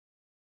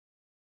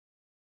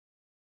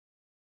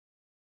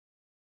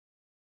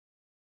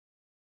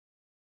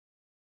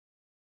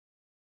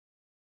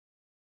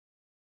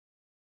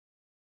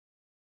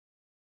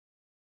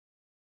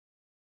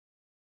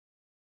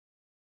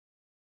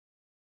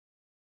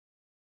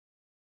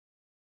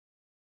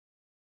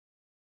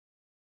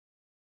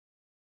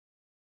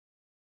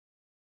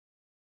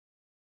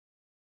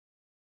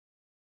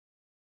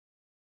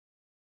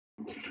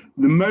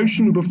The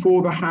motion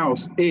before the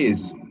House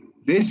is,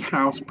 this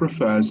House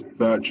prefers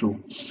virtual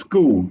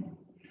school.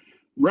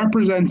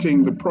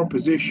 Representing the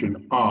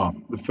proposition are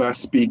the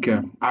first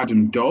speaker,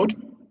 Adam Dodd,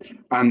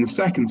 and the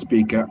second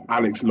speaker,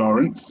 Alex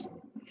Lawrence.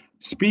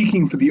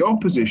 Speaking for the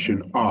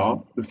opposition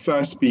are the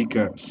first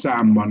speaker,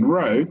 Sam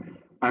Munro,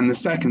 and the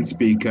second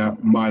speaker,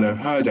 Milo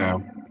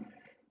Hurdale.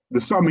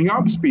 The summing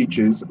up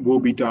speeches will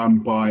be done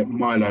by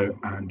Milo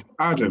and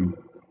Adam.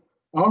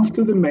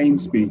 After the main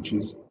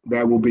speeches,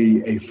 there will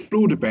be a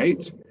floor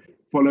debate,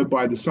 followed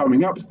by the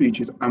summing up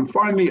speeches, and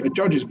finally a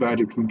judge's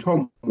verdict from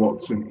Tom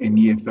Watson in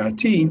year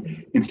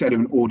 13 instead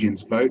of an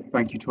audience vote.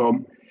 Thank you,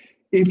 Tom.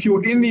 If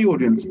you're in the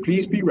audience,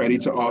 please be ready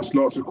to ask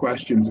lots of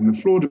questions in the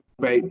floor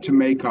debate to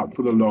make up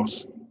for the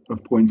loss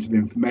of points of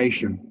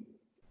information.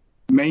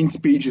 Main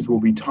speeches will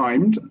be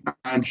timed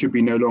and should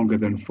be no longer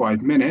than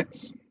 5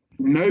 minutes.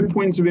 No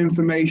points of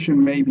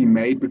information may be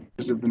made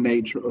because of the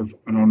nature of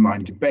an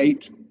online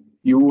debate.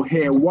 You will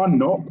hear one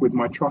knock with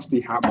my trusty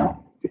hammer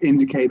to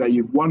indicate that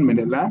you've 1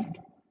 minute left,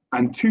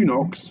 and 2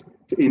 knocks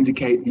to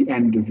indicate the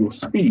end of your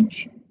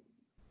speech.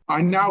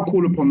 I now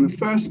call upon the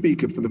first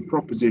speaker for the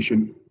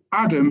proposition,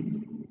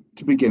 Adam,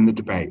 to begin the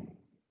debate.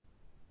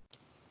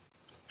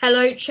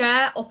 Hello,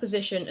 Chair,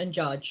 Opposition and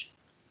Judge.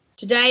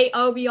 Today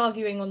I will be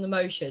arguing on the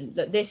motion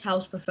that this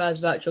House prefers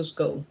virtual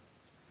school.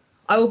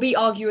 I will be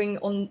arguing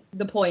on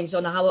the points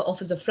on how it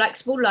offers a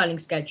flexible learning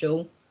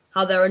schedule,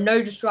 how there are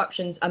no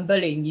disruptions and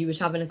bullying you would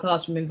have in a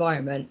classroom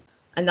environment,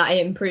 and that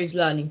it improves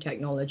learning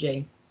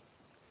technology.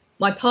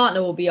 My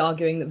partner will be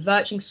arguing that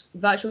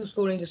virtual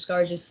schooling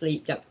discourages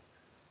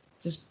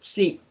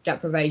sleep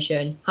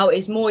deprivation, how it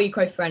is more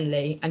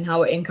eco-friendly, and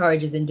how it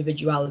encourages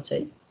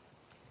individuality.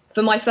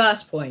 For my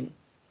first point,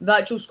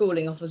 virtual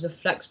schooling offers a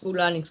flexible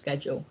learning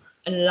schedule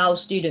and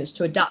allows students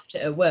to adapt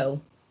it at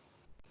will.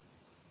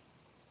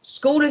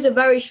 School is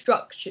very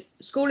structured,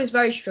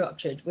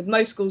 with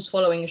most schools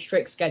following a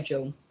strict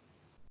schedule.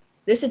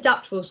 This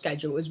adaptable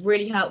schedule is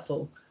really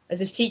helpful, as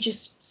if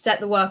teachers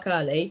set the work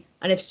early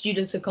and if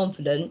students are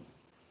confident,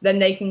 then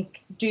they can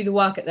do the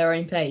work at their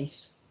own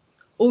pace.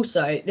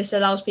 Also, this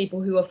allows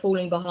people who are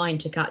falling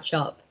behind to catch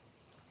up.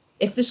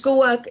 If the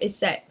schoolwork is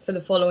set for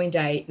the following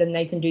day, then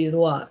they can do the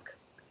work.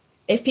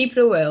 If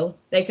people are ill,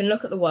 they can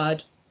look at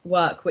the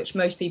work which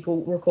most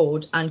people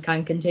record and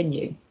can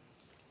continue.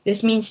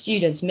 This means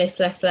students miss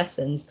less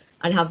lessons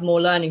and have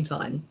more learning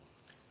time,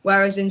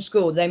 whereas in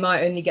school they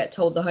might only get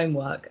told the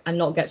homework and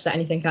not get set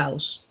anything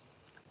else.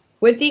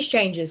 With these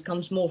changes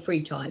comes more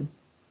free time.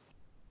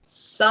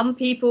 Some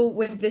people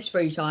with this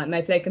free time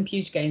may play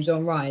computer games or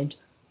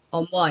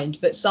unwind,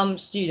 but some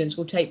students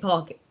will take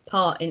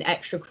part in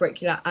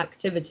extracurricular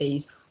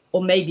activities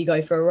or maybe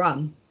go for a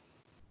run.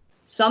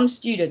 Some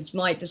students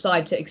might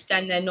decide to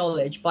extend their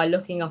knowledge by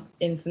looking up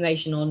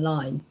information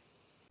online.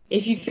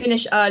 If you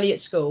finish early at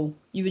school,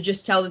 you would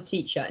just tell the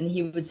teacher and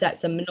he would set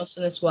some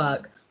monotonous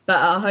work, but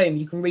at home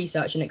you can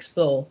research and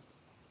explore.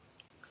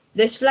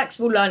 This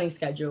flexible learning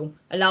schedule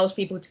allows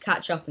people to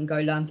catch up and go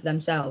learn for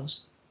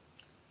themselves.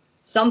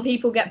 Some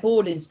people get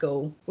bored in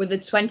school. With the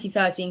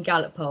 2013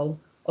 Gallup poll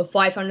of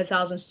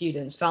 500,000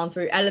 students found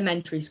through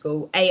elementary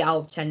school, 8 out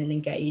of 10 are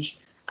engaged,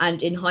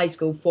 and in high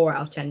school, 4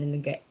 out of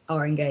 10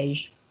 are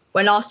engaged.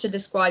 When asked to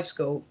describe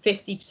school,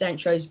 50%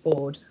 chose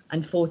bored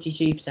and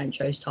 42%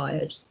 chose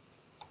tired.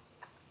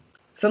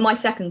 For my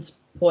second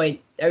point,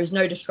 there is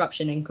no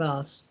disruption in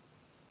class.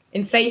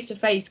 In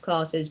face-to-face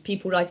classes,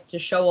 people like to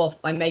show off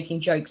by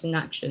making jokes and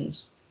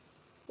actions.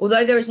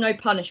 Although there is no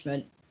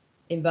punishment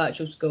in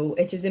virtual school,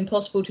 it is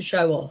impossible to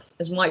show off,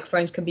 as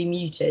microphones can be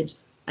muted,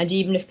 and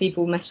even if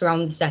people mess around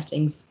with the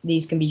settings,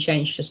 these can be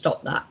changed to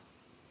stop that.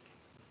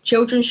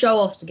 Children show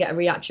off to get a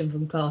reaction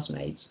from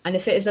classmates, and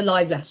if it is a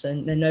live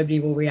lesson, then nobody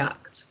will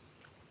react.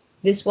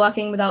 This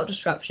working without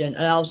disruption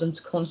allows them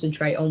to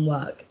concentrate on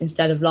work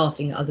instead of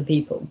laughing at other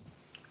people.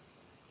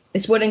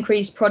 This would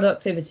increase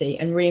productivity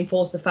and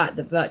reinforce the fact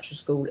that virtual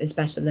school is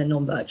better than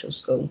non-virtual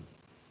school.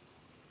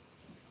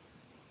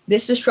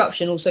 This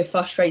disruption also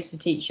frustrates the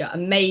teacher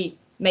and may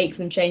make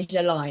them change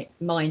their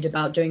mind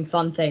about doing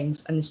fun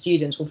things, and the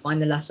students will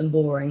find the lesson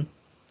boring.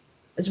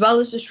 As well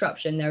as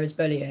disruption, there is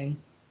bullying.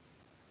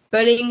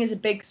 Bullying is a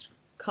big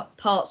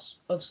part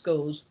of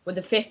schools, with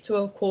a fifth to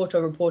a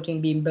quarter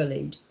reporting being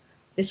bullied.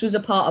 This was a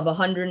part of a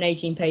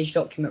 118-page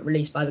document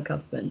released by the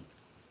government.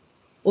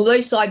 Although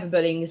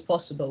cyberbullying is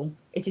possible,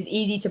 it is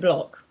easy to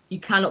block. You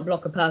cannot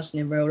block a person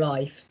in real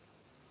life.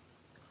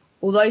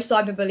 Although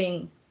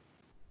cyberbullying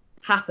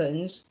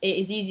happens, it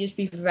is easier to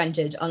be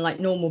prevented, unlike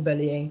normal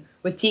bullying,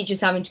 with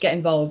teachers having to get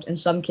involved and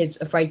some kids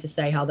afraid to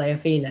say how they are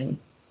feeling.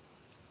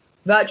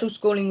 Virtual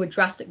schooling would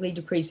drastically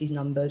decrease these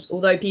numbers.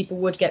 Although people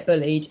would get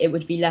bullied, it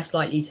would be less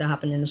likely to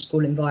happen in a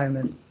school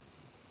environment.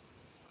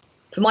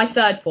 For my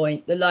third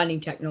point, the learning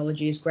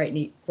technology is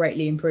greatly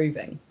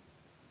improving.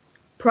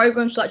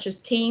 Programs such as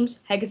Teams,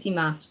 Hegarty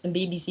Maths and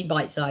BBC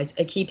Bitesize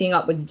are keeping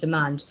up with the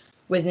demand,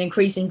 with an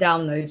increase in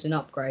downloads and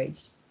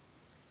upgrades.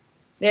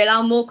 They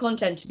allow more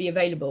content to be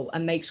available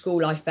and make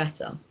school life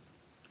better.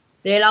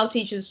 They allow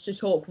teachers to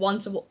talk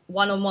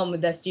one-on-one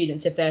with their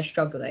students if they are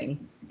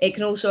struggling. It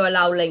can also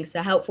allow links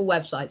to helpful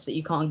websites that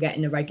you can't get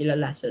in a regular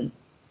lesson.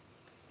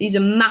 These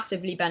are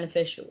massively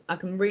beneficial and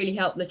can really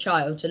help the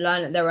child to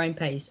learn at their own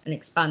pace and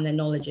expand their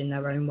knowledge in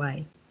their own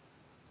way.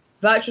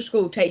 Virtual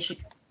school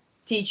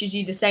teaches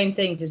you the same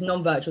things as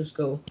non-virtual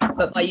school,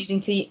 but by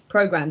using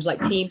programs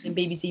like Teams and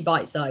BBC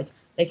Bitesize,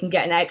 they can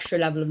get an extra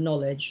level of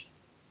knowledge.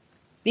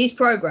 These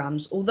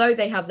programs, although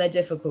they have their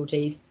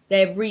difficulties,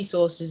 they have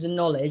resources and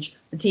knowledge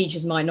the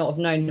teachers might not have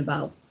known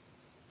about.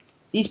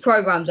 These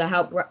programs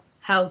are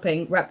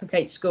helping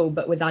replicate school,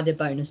 but with added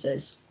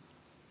bonuses.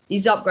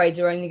 These upgrades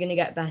are only going to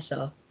get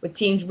better, with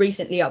Teams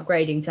recently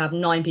upgrading to have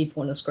 9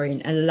 people on the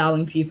screen and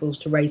allowing pupils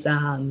to raise their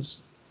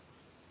hands.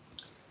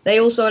 They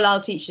also allow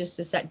teachers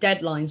to set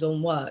deadlines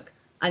on work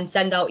and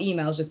send out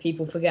emails if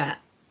people forget.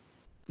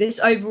 This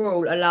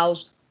overall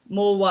allows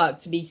more work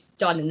to be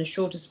done in a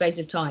shorter space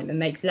of time and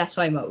makes less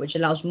homework, which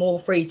allows more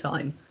free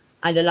time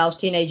and allows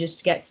teenagers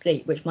to get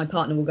sleep, which my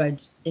partner will go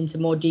into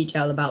more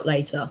detail about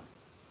later.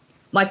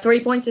 My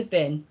 3 points have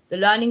been: the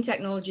learning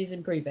technology is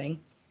improving,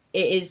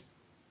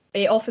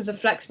 it offers a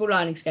flexible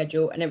learning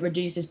schedule, and it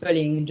reduces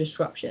bullying and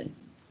disruption.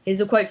 Here's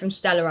a quote from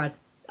Stella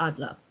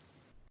Adler.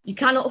 You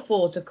cannot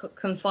afford to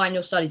confine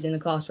your studies in the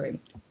classroom.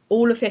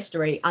 All of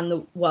history and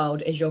the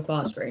world is your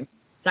classroom.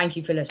 Thank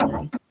you for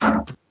listening.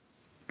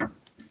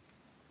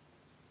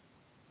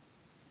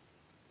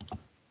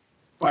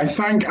 I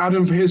thank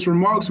Adam for his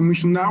remarks, and we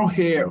shall now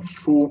hear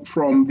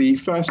from the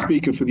first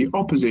speaker for the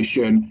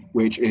opposition,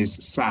 which is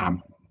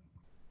Sam.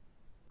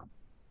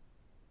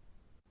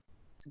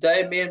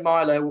 Today, me and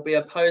Milo will be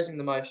opposing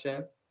the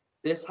motion,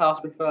 "This House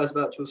prefers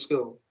virtual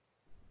school."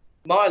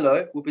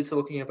 Milo will be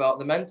talking about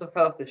the mental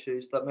health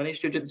issues that many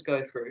students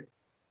go through,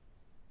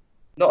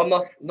 not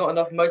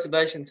enough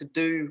motivation to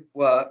do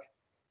work,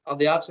 and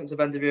the absence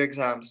of end-of-year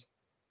exams.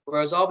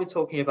 Whereas I'll be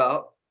talking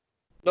about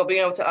not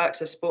being able to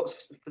access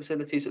sports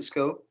facilities at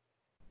school,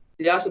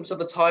 the absence of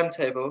a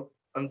timetable,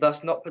 and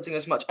thus not putting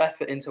as much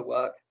effort into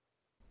work,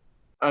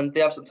 and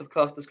the absence of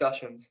class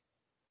discussions.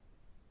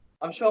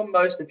 I'm sure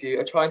most of you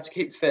are trying to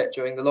keep fit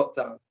during the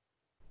lockdown.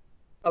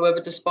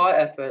 However, despite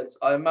efforts,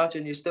 I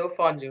imagine you still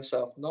find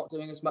yourself not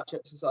doing as much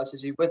exercise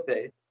as you would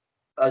be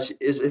as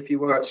if you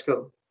were at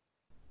school.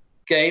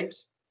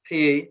 Games,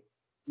 PE,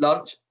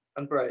 lunch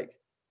and break,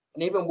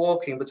 and even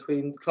walking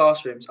between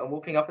classrooms and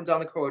walking up and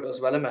down the corridors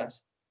of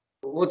LMS,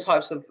 all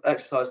types of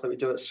exercise that we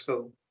do at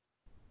school.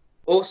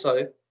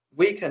 Also,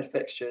 weekend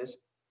fixtures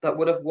that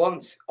would have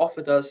once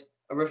offered us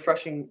a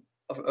refreshing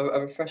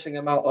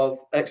amount of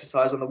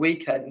exercise on the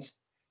weekends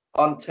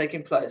aren't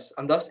taking place,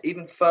 and thus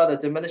even further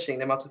diminishing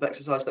the amount of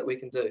exercise that we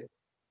can do.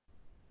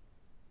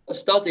 A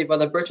study by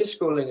the British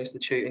Schooling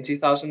Institute in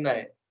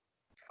 2008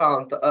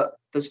 found that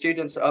the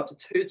students are up to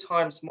 2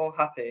 times more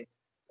happy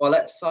while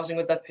exercising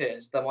with their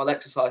peers than while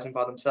exercising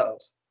by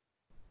themselves.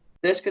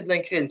 This could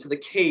link into the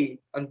key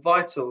and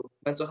vital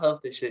mental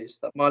health issues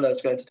that Milo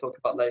is going to talk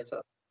about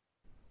later.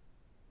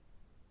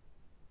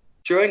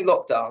 During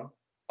lockdown,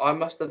 I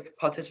must have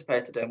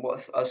participated in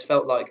what has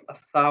felt like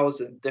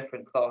 1,000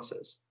 different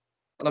classes,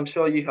 and I'm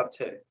sure you have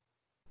too.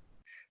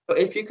 But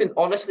if you can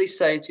honestly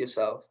say to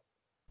yourself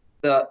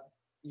that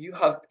you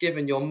have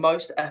given your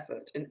most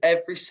effort in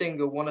every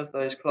single one of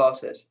those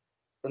classes,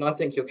 then I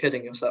think you're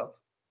kidding yourself.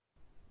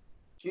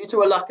 Due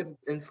to a lack of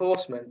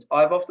enforcement,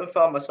 I've often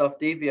found myself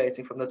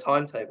deviating from the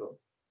timetable.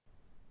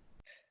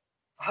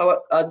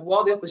 However, and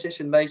while the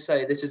opposition may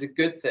say this is a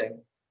good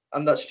thing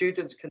and that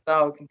students can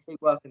now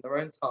complete work in their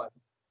own time,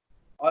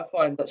 I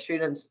find that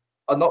students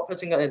are not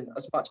putting in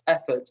as much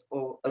effort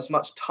or as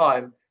much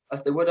time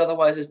as they would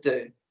otherwise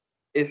do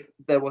if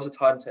there was a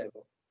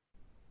timetable.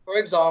 For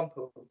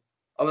example,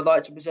 I would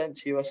like to present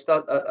to you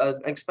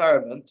an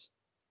experiment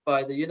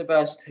by the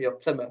University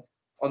of Plymouth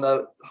on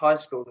a high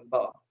school in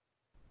Bath.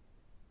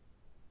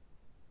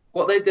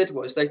 What they did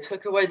was they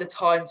took away the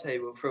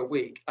timetable for a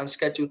week and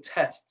scheduled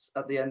tests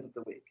at the end of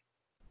the week.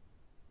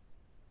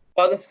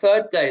 By the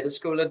 3rd day, the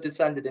school had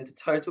descended into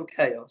total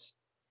chaos,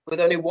 with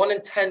only 1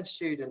 in 10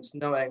 students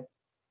knowing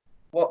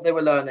what they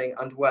were learning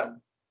and when.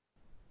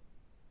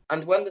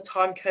 And when the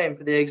time came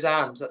for the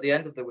exams at the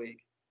end of the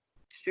week,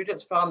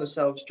 students found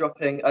themselves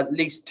dropping at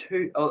least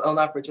 2, on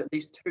average, at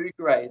least 2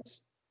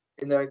 grades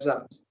in their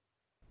exams.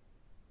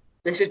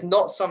 This is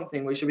not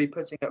something we should be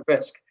putting at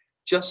risk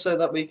just so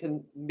that we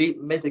can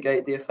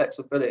mitigate the effects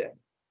of bullying.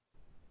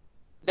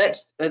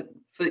 Next, for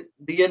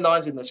the year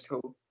 9s in this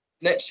school,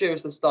 next year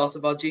is the start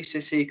of our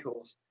GCSE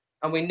course,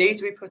 and we need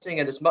to be putting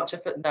in as much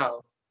effort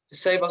now to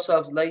save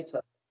ourselves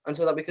later, and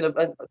so that we can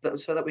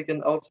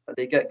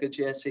ultimately get good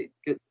GCSEs.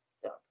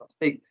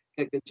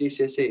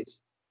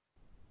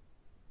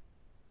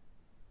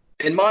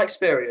 In my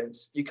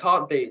experience, you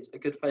can't beat a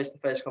good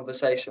face-to-face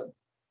conversation.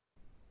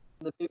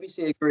 The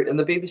BBC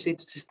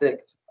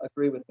statistics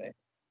agree with me.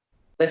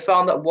 They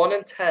found that 1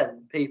 in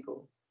 10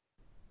 people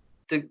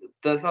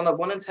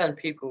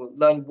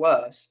learn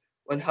worse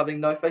when having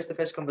no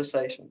face-to-face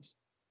conversations.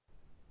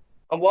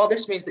 And while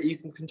this means that you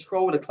can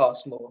control the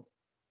class more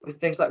with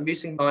things like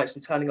muting mics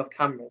and turning off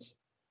cameras,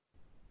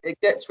 it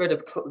gets rid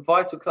of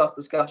vital class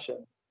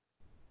discussion,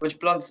 which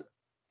blunts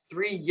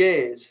 3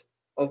 years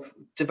of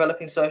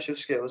developing social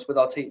skills with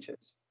our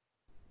teachers.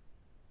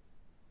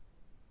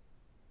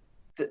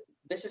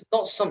 This is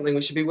not something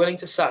we should be willing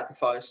to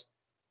sacrifice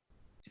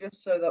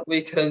just so that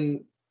we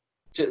can.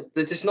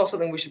 This is not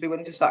something we should be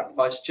willing to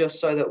sacrifice just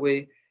so that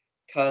we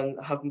can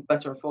have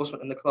better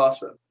enforcement in the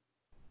classroom.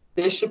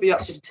 This should be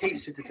up to the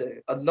teacher to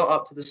do, and not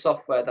up to the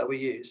software that we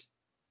use.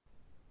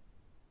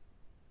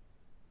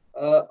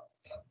 To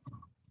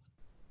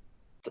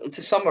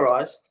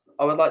summarise,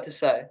 I would like to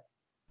say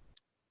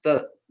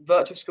that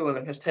virtual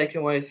schooling has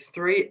taken away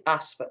 3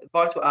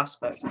 vital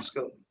aspects of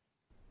school.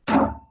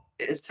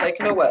 It has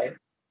taken away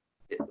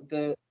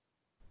the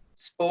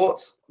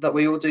sports that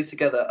we all do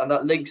together, and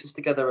that links us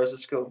together as a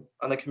school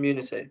and a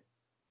community.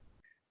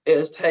 It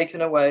has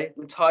taken away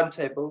the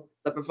timetable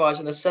that provides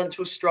an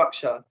essential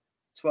structure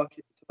to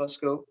our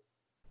school,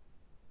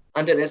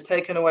 and it has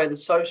taken away the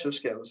social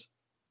skills.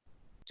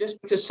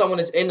 Just because someone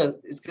is in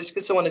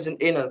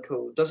a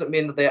call doesn't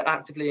mean that they are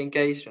actively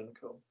engaged in the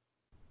call.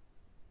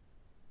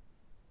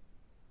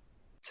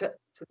 To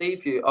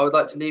leave you, I would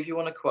like to leave you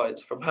on a quote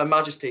from Her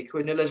Majesty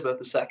Queen Elizabeth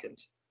II.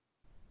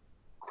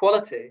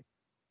 Quality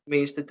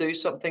means to do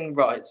something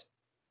right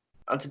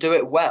and to do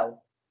it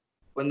well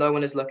when no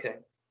one is looking.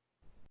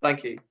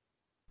 Thank you.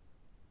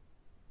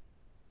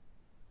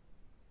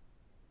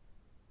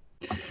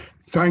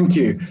 Thank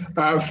you.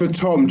 For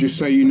Tom, just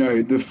so you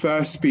know, the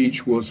first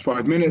speech was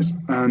 5 minutes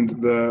and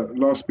the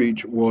last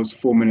speech was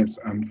 4 minutes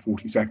and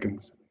 40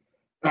 seconds.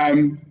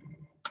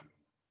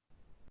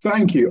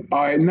 Thank you.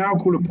 I now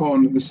call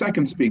upon the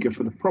second speaker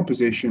for the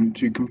proposition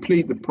to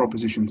complete the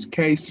proposition's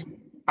case,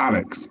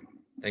 Alex.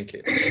 Thank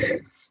you.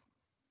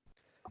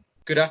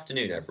 Good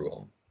afternoon,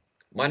 everyone.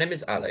 My name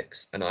is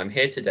Alex, and I'm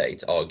here today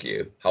to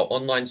argue how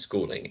online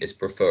schooling is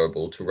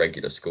preferable to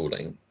regular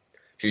schooling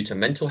due to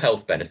mental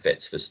health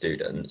benefits for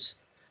students,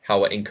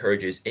 how it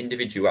encourages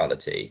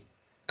individuality,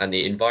 and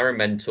the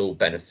environmental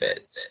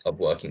benefits of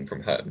working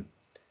from home.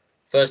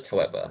 First,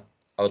 however,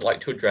 I would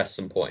like to address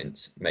some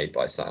points made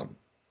by Sam.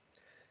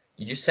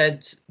 You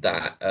said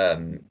that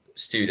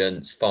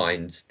students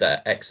find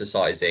that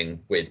exercising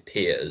with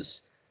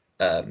peers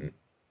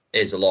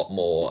is a lot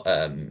more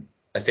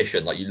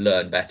efficient, like you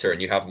learn better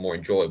and you have a more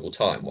enjoyable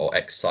time while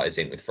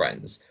exercising with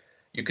friends.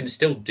 You can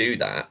still do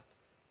that.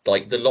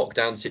 Like the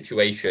lockdown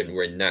situation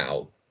we're in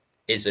now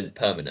isn't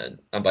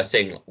permanent. And by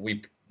saying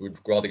we would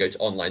rather go to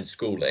online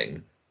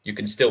schooling, you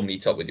can still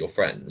meet up with your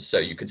friends. So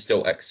you could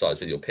still exercise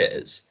with your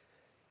peers.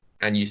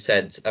 And you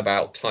said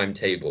about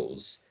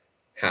timetables,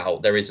 how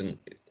there isn't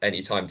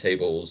any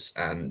timetables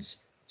and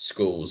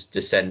schools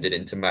descended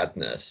into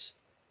madness,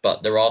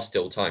 but there are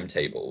still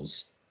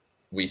timetables.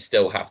 We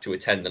still have to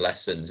attend the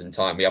lessons in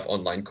time. We have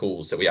online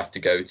calls that we have to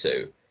go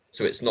to.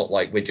 So it's not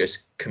like we're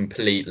just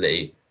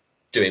completely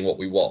doing what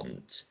we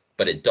want,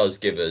 but it does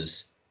give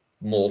us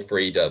more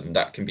freedom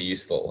that can be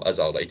useful, as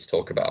I'll later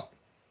talk about.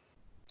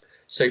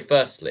 So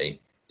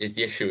firstly is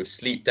the issue of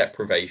sleep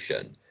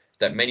deprivation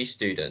that many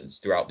students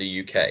throughout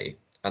the UK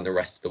and the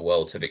rest of the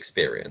world have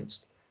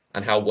experienced,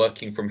 and how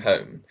working from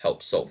home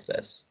helps solve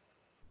this.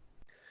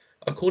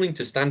 According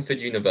to Stanford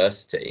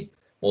University,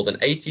 more than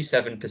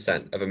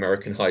 87% of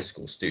American high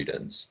school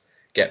students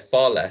get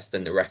far less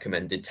than the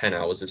recommended 10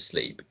 hours of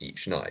sleep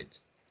each night.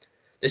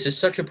 This is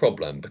such a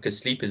problem because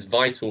sleep is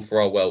vital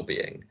for our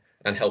well-being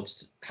and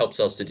helps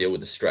us to deal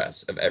with the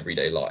stress of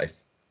everyday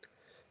life.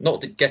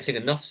 Not getting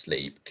enough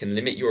sleep can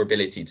limit your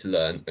ability to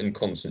learn and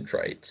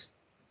concentrate,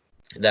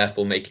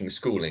 therefore making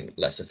schooling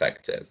less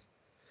effective.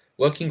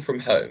 Working from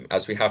home,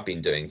 as we have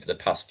been doing for the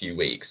past few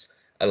weeks,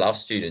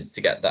 allows students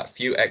to get that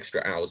few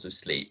extra hours of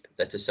sleep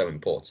that are so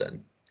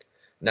important.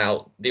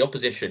 Now, the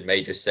opposition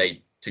may just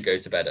say to go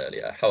to bed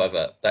earlier,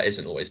 however, that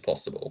isn't always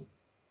possible.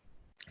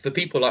 For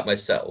people like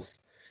myself,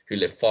 who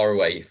live far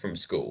away from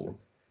school,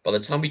 by the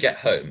time we get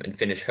home and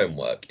finish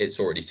homework, it's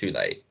already too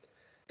late.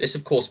 This,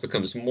 of course,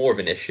 becomes more of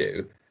an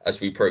issue as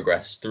we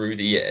progress through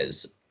the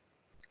years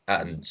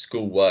and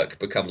schoolwork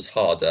becomes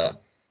harder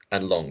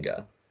and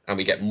longer, and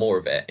we get more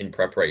of it in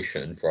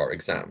preparation for our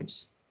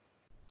exams.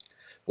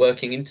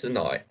 Working into the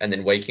night and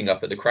then waking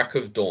up at the crack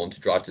of dawn to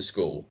drive to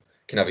school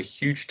can have a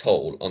huge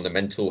toll on the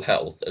mental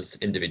health of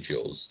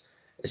individuals,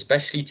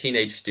 especially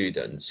teenage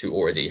students who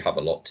already have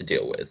a lot to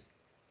deal with.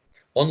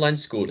 Online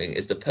schooling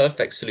is the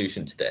perfect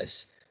solution to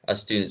this,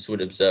 as students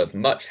would observe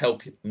much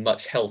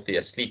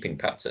healthier sleeping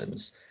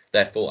patterns,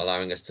 therefore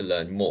allowing us to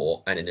learn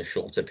more and in a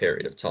shorter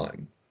period of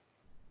time.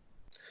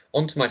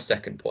 On to my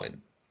second point,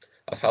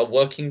 of how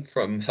working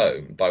from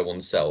home by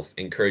oneself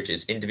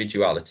encourages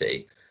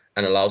individuality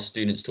and allows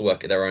students to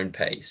work at their own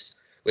pace,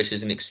 which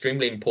is an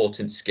extremely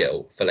important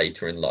skill for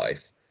later in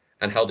life,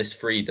 and how this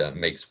freedom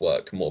makes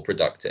work more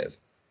productive.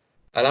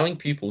 Allowing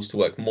pupils to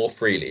work more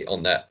freely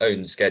on their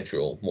own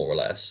schedule, more or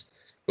less,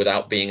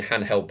 without being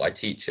handheld by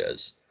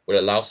teachers, will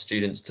allow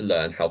students to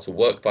learn how to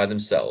work by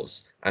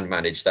themselves and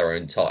manage their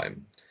own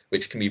time,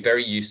 which can be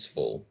very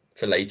useful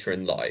for later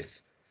in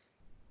life.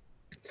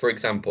 For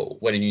example,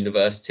 when in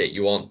university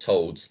you aren't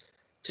told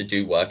to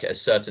do work at a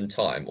certain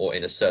time or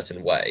in a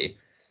certain way,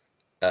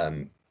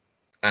 and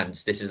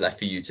this is left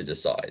for you to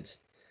decide.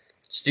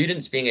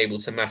 Students being able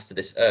to master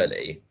this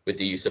early with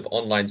the use of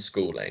online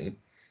schooling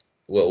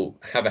will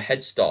have a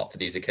head start for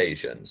these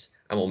occasions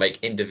and will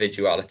make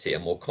individuality a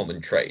more common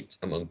trait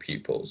among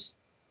pupils.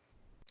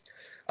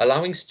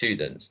 Allowing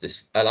students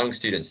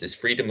this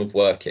freedom of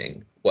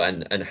working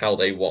when and how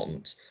they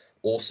want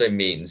also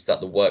means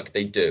that the work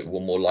they do will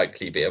more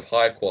likely be of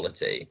higher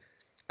quality,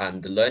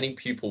 and the learning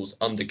pupils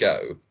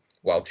undergo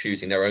while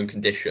choosing their own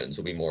conditions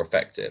will be more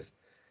effective.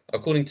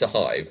 According to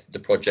Hive, the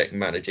project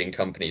managing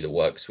company that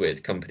works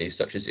with companies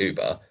such as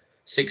Uber,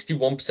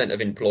 61%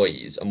 of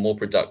employees are more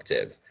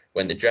productive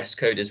when the dress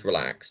code is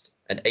relaxed,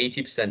 and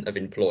 80% of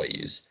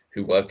employees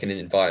who work in an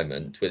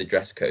environment with a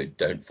dress code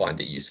don't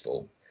find it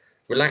useful.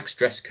 Relaxed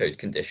dress code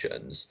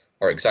conditions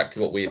are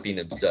exactly what we have been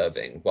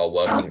observing while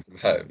working from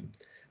home,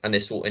 and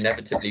this will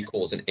inevitably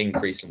cause an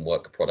increase in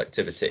work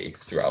productivity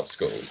throughout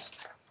schools.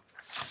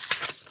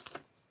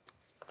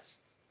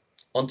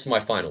 On to my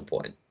final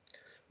point.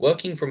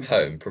 Working from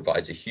home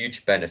provides a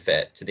huge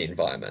benefit to the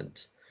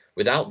environment.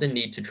 Without the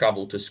need to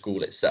travel to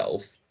school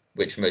itself,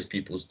 which most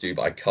pupils do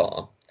by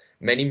car,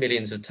 many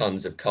millions of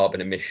tons of carbon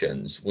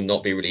emissions will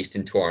not be released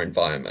into our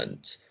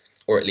environment,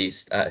 or at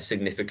least at a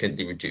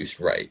significantly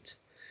reduced rate.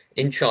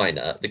 In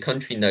China, the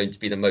country known to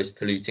be the most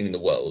polluting in the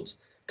world,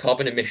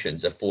 carbon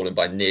emissions have fallen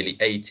by nearly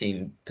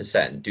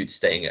 18% due to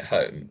staying at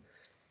home.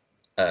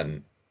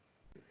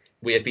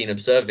 We have been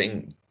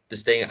observing the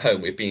staying at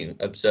home we've been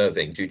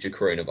observing due to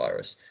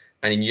coronavirus,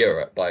 and in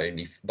Europe by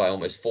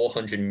almost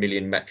 400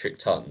 million metric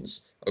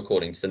tons,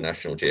 according to the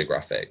National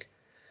Geographic.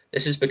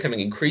 This is becoming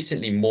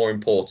increasingly more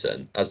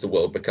important as the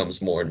world becomes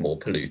more and more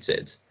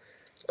polluted.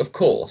 Of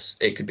course,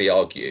 it could be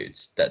argued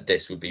that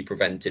this would be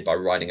prevented by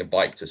riding a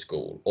bike to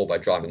school or by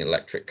driving an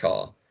electric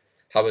car.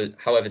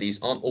 However,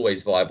 these aren't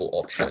always viable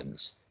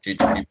options due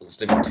to pupils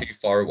living too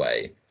far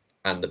away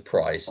and the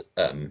price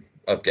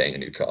of getting a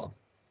new car.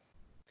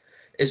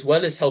 As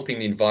well as helping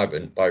the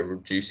environment by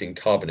reducing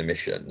carbon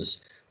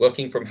emissions,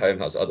 working from home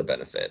has other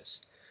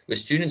benefits. With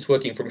students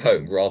working from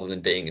home rather than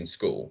being in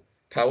school,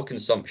 power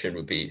consumption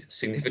would be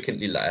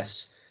significantly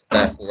less,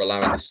 therefore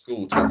allowing the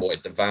school to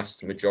avoid the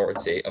vast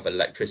majority of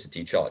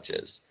electricity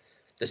charges.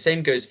 The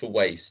same goes for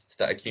waste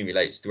that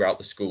accumulates throughout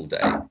the school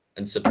day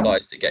and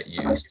supplies that get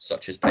used,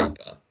 such as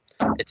paper.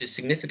 It is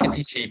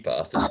significantly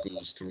cheaper for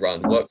schools to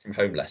run work from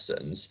home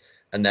lessons,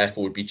 and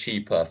therefore would be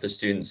cheaper for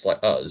students like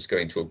us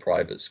going to a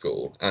private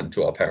school and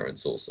to our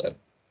parents also.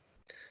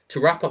 To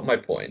wrap up my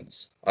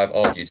points, I've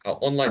argued how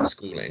online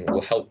schooling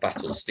will help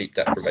battle sleep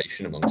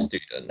deprivation among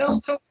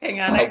students,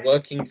 how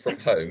working from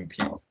home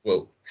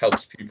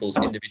helps pupils'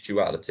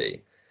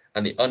 individuality,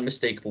 and the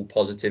unmistakable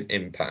positive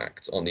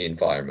impact on the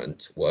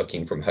environment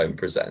working from home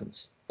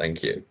presents.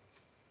 Thank you.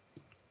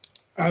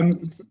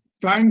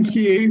 Thank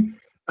you.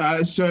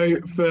 So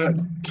for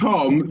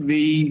Tom,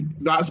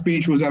 that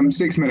speech was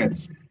 6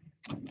 minutes.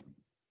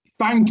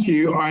 Thank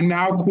you. I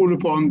now call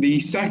upon the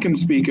second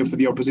speaker for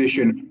the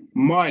opposition,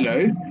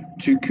 Milo,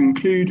 to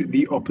conclude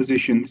the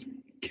opposition's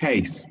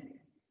case.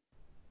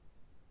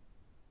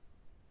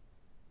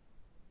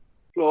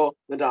 Floor,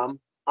 Madame,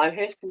 I'm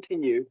here to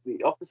continue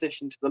the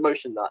opposition to the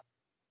motion that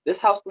this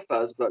House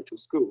prefers virtual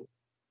school.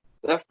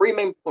 There are three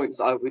main points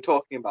I will be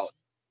talking about.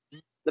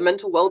 The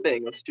mental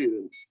well-being of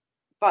students,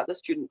 the fact that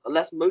students are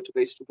less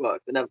motivated to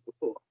work than ever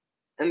before,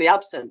 and the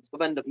absence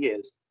of end of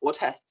years or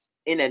tests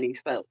in any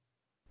field.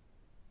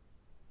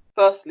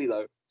 Firstly,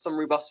 though, some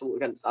rebuttal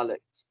against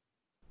Alex.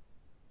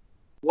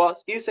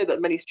 Whilst you say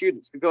that many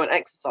students could go and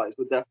exercise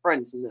with their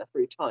friends in their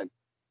free time,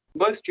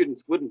 most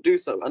students wouldn't do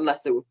so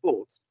unless they were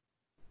forced.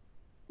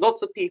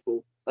 Lots of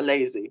people are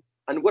lazy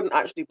and wouldn't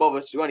actually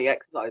bother to do any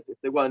exercise if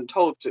they weren't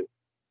told to.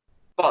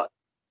 But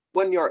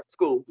when you're at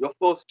school, you're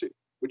forced to,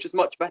 which is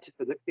much better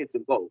for the kids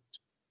involved.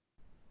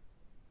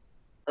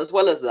 As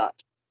well as that,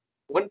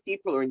 when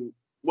people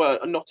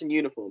are not in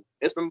uniform,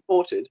 it's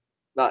reported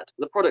that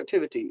the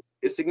productivity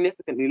is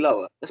significantly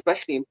lower,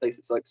 especially in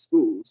places like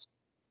schools.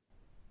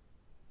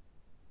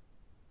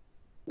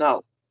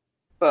 Now,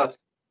 first,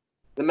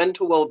 the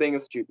mental well-being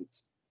of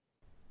students.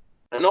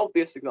 An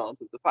obvious example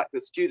is the fact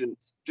that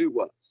students do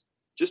worse.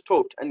 Just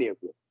talk to any of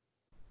them.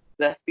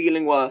 They're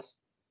feeling worse,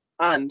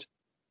 and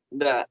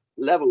their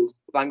levels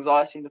of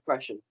anxiety and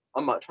depression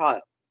are much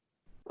higher.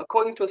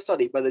 According to a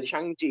study by the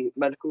Jiangxi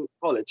Medical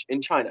College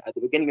in China at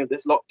the beginning of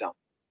this lockdown,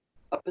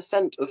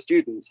 1% of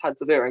students had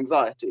severe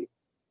anxiety,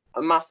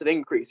 a massive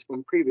increase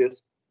from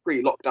previous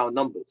pre-lockdown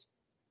numbers.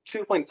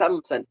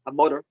 2.7% have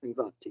moderate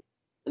anxiety,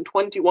 and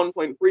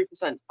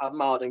 21.3% have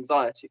mild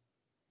anxiety.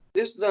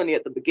 This was only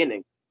at the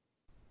beginning.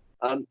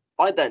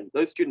 By then,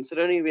 those students had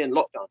only been in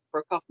lockdown for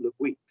a couple of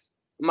weeks.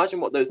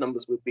 Imagine what those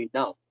numbers would be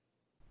now.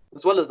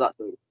 As well as that,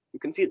 though, you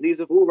can see that these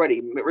have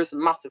already risen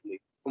massively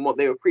from what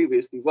they were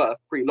previously were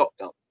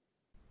pre-lockdown,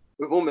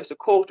 with almost a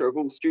quarter of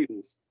all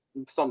students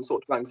with some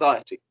sort of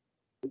anxiety,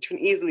 which can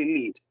easily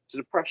lead to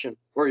depression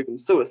or even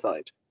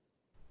suicide.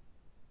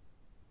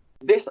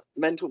 This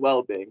mental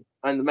well-being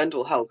and the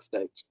mental health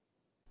state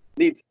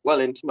leads well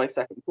into my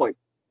second point.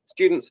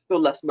 Students feel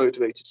less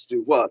motivated to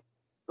do work,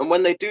 and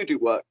when they do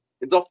work,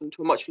 it's often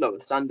to a much lower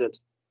standard.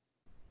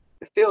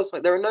 it feels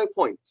like there are no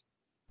points,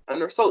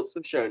 and the results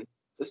have shown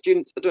the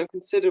students are doing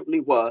considerably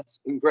worse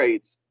in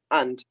grades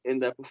and in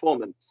their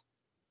performance.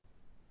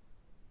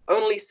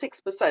 Only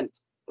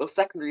 6% of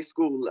secondary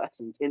school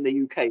lessons in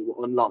the UK were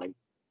online.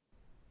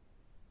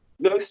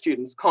 Most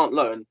students can't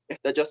learn if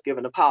they're just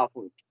given a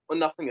PowerPoint or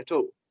nothing at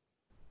all.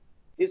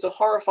 These are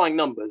horrifying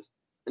numbers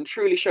and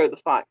truly show the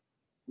fact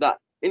that,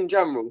 in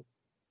general,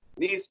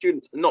 these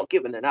students are not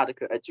given an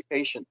adequate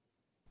education.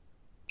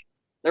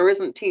 There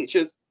isn't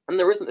teachers and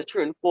there isn't a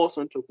true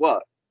enforcement of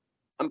work.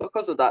 And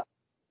because of that,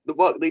 the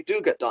work they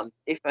do get done,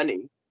 if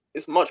any,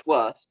 is much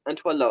worse and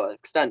to a lower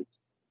extent.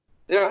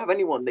 They don't have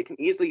anyone they can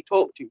easily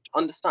talk to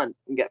understand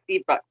and get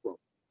feedback from.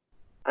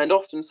 And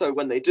often so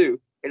when they do,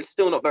 it's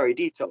still not very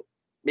detailed,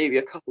 maybe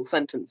a couple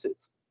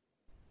sentences.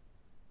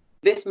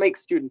 This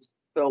makes students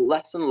feel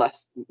less and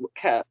less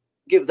care,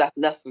 gives them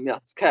less and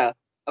less care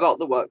about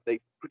the work they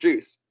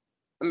produce,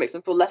 and makes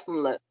them feel less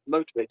and less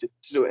motivated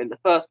to do it in the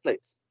first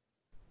place.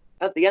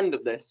 At the end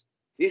of this,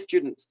 these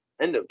students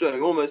end up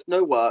doing almost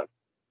no work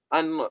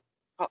and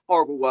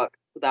horrible work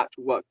for the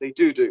actual work they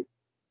do.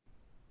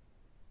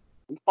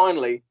 And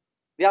finally,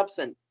 the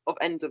absence of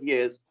end of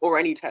years or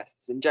any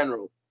tests in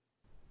general.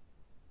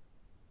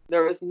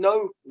 There is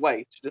no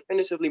way to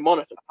definitively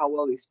monitor how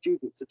well these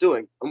students are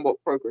doing and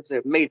what progress they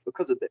have made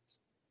because of this.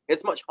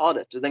 It's much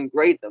harder to then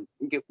grade them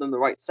and give them the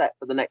right set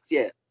for the next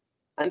year,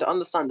 and to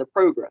understand the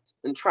progress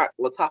and track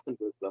what's happened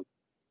with them.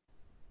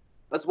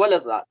 As well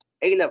as that,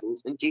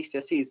 A-levels and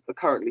GCSEs are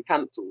currently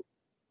cancelled,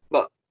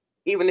 but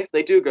even if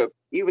they do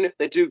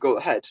go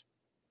ahead,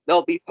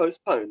 they'll be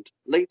postponed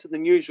later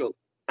than usual,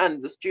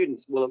 and the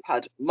students will have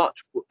had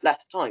much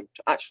less time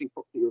to actually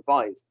properly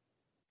revise.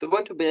 They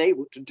won't have been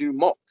able to do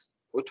mocks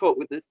or talk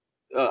with the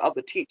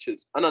other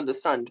teachers and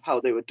understand how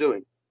they were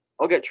doing,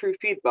 or get true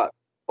feedback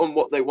on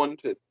what they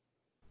wanted.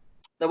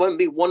 There won't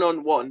be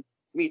one-on-one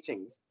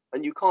meetings,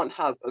 and you can't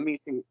have a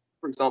meeting,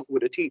 for example,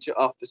 with a teacher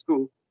after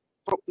school,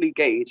 properly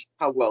gauge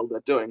how well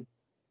they're doing.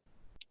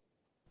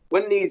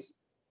 When these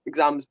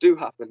exams do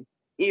happen,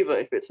 either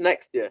if it's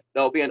next year,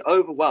 there'll be an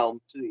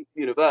overwhelm to the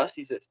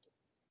university system,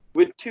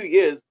 with 2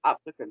 years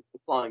applicants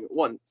applying at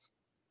once.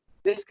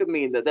 This could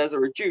mean that there's a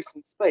reduce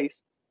in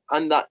space,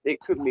 and that it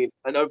could mean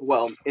an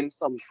overwhelm in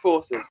some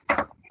courses.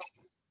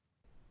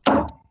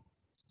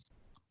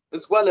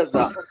 As well as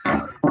that,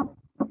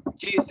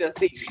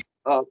 GCSEs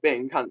are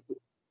being cancelled.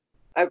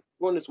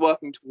 Everyone is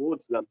working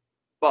towards them,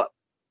 but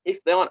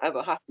if they aren't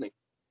ever happening,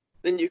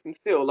 then you can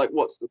feel like,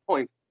 what's the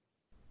point?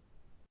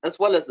 As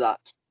well as that,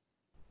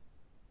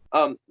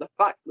 the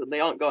fact that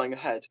they aren't going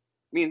ahead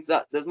means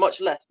that there's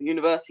much less for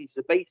universities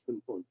to base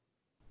them on.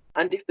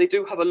 And if they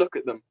do have a look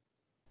at them,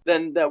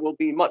 then there will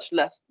be much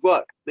less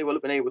work they will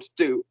have been able to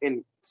do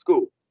in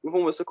school, with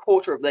almost a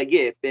quarter of their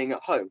year being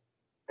at home.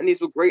 And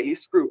these will greatly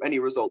screw any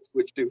results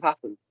which do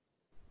happen.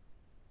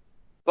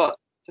 But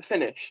to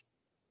finish,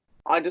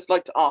 I'd just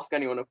like to ask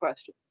anyone a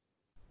question.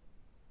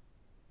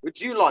 Would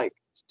you like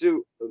to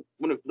do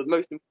one of the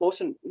most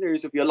important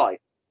years of your life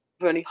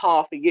with only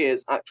half a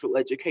year's actual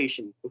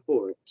education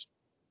before it?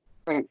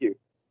 Thank you.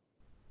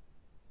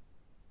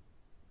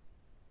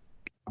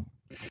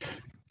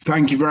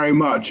 Thank you very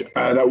much.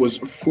 That was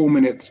 4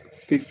 minutes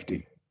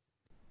 50.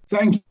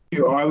 Thank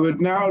you. I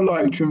would now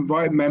like to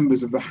invite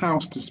members of the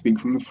House to speak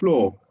from the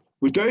floor.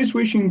 With those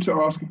wishing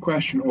to ask a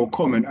question or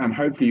comment, and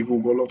hopefully you've all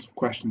got lots of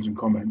questions and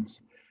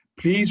comments,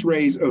 please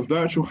raise a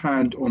virtual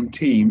hand on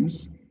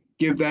Teams,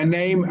 give their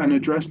name and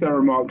address their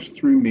remarks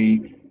through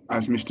me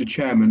as Mr.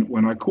 Chairman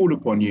when I call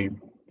upon you.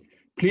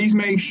 Please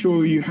make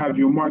sure you have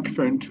your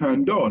microphone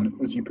turned on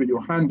as you put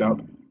your hand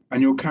up,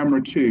 and your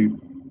camera too,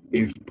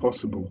 if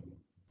possible.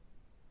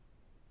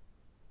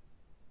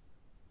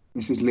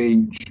 Mrs.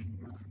 Leach.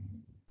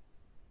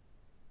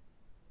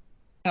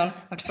 I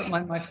have to put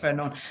my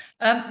microphone on.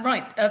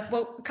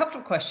 Well, a couple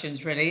of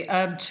questions really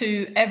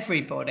to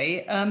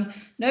everybody.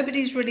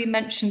 Nobody's really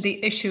mentioned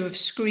the issue of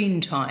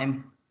screen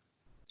time.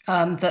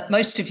 That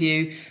most of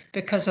you,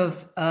 because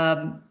of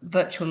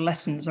virtual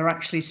lessons, are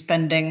actually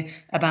spending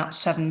about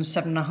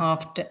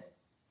 7.5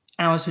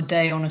 hours a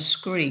day on a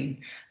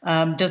screen.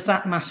 Does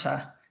that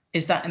matter?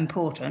 Is that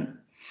important?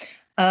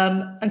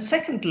 And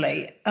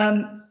secondly,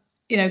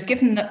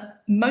 given that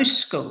most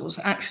schools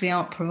actually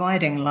aren't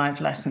providing live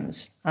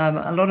lessons,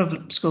 a lot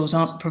of schools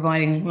aren't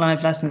providing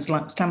live lessons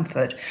like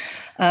Stamford,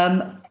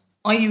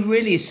 are you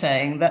really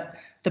saying that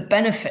the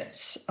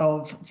benefits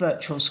of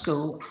virtual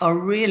school are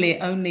really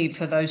only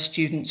for those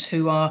students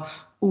who are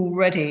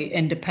already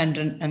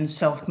independent and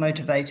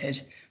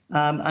self-motivated,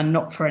 and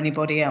not for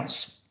anybody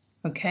else?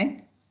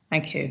 Okay,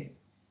 thank you.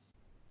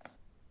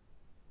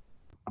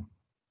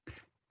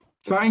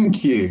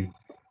 Thank you.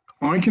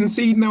 I can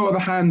see no other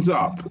hands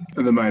up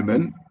at the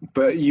moment,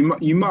 but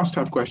you must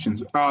have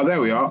questions. Ah, there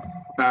we are.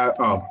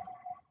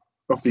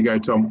 Off you go,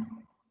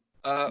 Tom.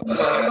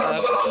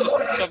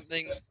 Just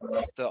something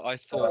that I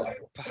thought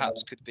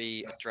perhaps could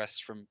be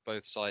addressed from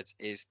both sides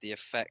is the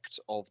effect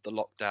of the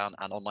lockdown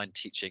and online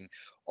teaching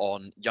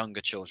on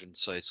younger children,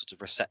 so sort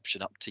of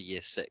reception up to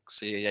year 6.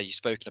 So yeah, you've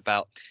spoken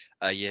about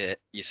year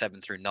 7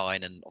 through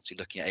 9 and obviously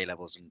looking at A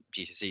levels and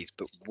GCSEs,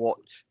 but what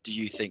do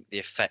you think the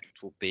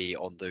effect will be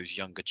on those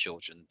younger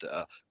children that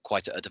are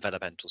quite at a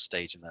developmental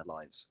stage in their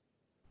lives?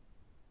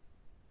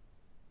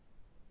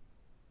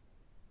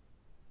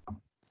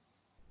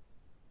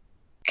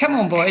 Come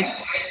on, boys.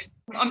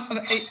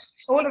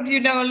 All of you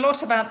know a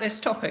lot about this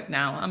topic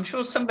now. I'm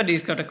sure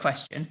somebody's got a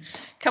question.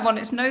 Come on,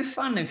 it's no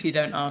fun if you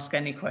don't ask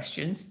any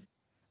questions.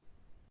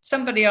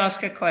 Somebody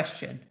ask a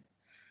question.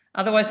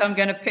 Otherwise, I'm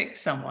going to pick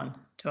someone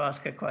to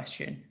ask a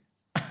question.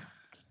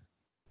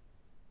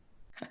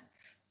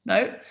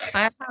 No?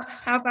 How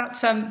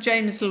about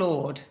James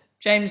Lord?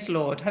 James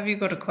Lord, have you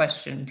got a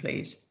question,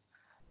 please?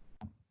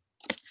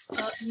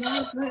 No,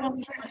 I don't have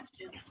a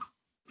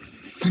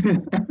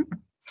question.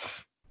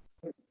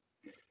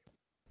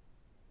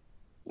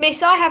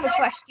 Miss, I have a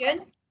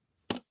question.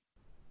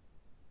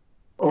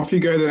 Off you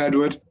go then,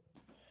 Edward.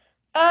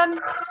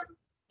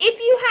 If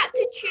you had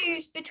to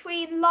choose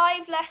between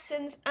live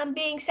lessons and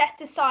being set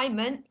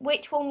assignment,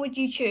 which one would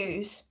you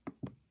choose?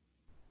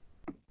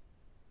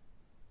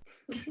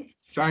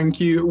 Thank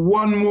you.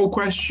 One more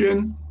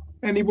question.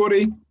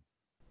 Anybody?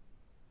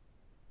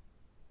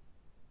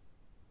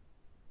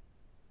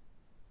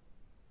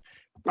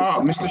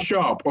 Mr.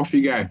 Sharp, off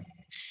you go.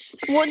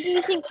 What do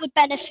you think the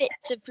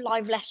benefits of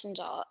live lessons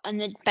are and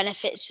the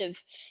benefits of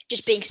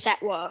just being set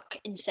work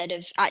instead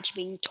of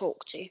actually being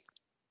talked to?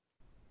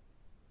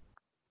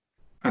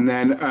 And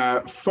then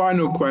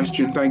final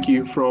question, thank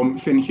you, from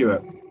Finn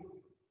Hewitt.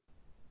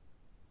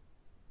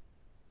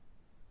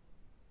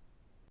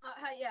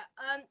 Hi, yeah.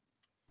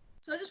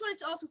 So I just wanted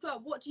to ask as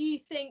well, what do you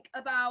think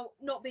about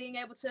not being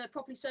able to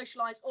properly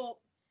socialise or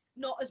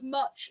not as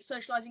much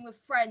socialising with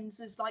friends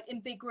as like in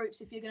big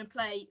groups if you're going to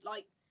play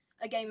like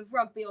a game of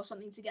rugby or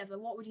something together?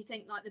 What would you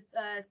think like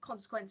the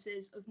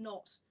consequences of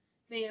not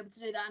being able to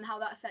do that and how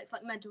that affects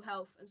like mental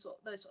health and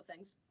those sort of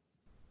things?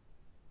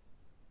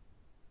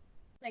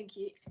 Thank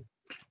you.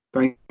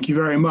 Thank you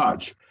very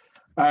much.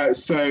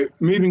 So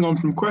moving on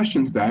from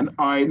questions then,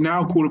 I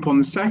now call upon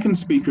the second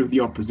speaker of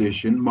the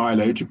opposition,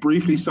 Milo, to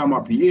briefly sum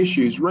up the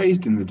issues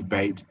raised in the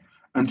debate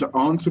and to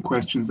answer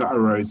questions that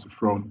arose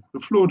from the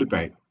floor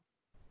debate.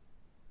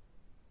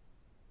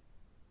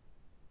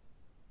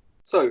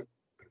 So,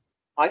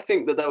 I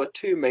think that there were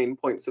two main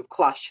points of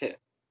clash here.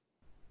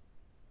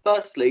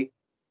 Firstly,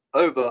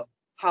 over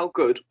how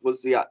good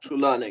was the actual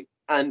learning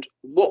and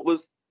what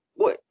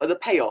are the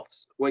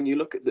payoffs when you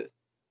look at this?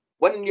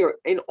 When you're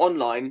in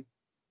online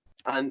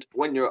and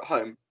when you're at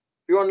home,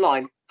 if you're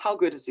online, how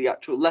good is the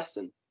actual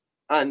lesson?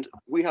 And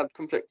we have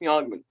conflicting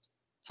arguments.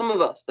 Some of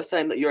us are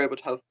saying that you're able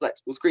to have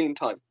flexible screen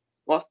time,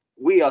 whilst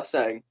we are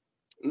saying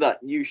that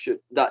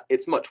that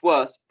it's much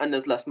worse and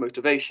there's less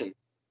motivation.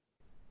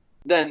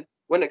 Then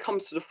when it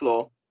comes to the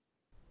floor,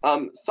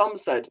 some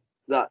said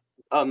that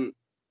the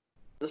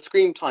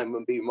screen time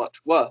would be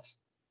much worse.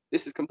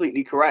 This is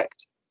completely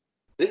correct.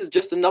 This is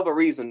just another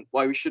reason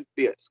why we should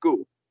be at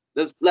school.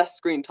 There's less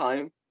screen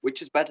time,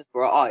 which is better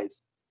for our eyes,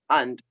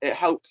 and it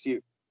helps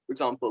you, for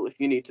example, if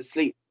you need to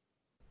sleep.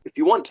 If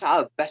you want to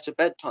have better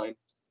bedtimes,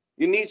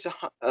 you need to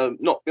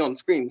not be on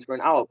screens for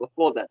an hour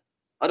before then.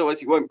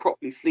 Otherwise, you won't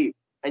properly sleep,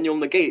 and you'll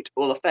negate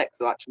all effects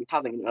of actually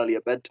having an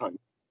earlier bedtime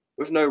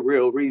with no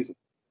real reason.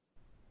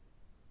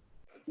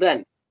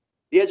 Then,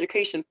 the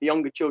education for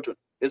younger children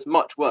is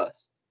much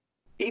worse.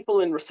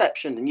 People in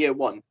reception in year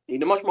 1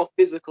 need a much more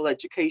physical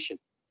education,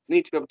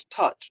 need to be able to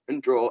touch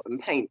and draw and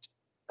paint.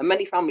 And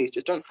many families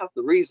just don't have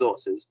the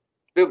resources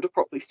to be able to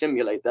properly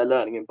stimulate their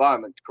learning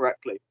environment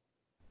correctly.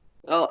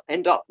 They'll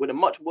end up with a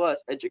much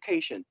worse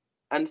education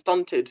and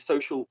stunted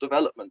social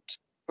development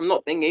from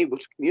not being able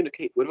to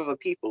communicate with other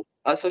people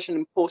at such an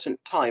important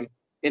time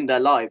in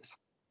their lives.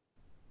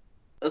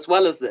 As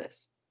well as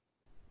this,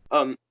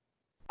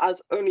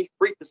 as only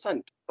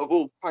 3% of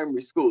all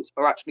primary schools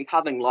are actually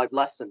having live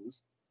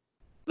lessons,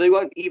 they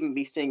won't even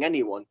be seeing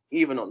anyone,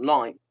 even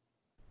online,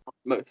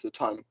 most of the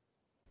time.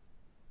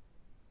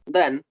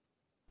 Then,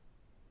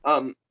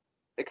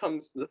 it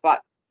comes to the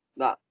fact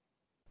that,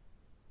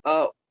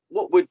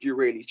 what would you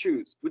really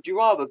choose? Would you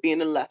rather be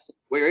in a lesson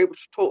where you're able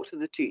to talk to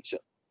the teacher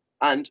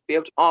and be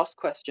able to ask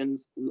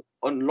questions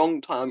on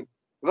long time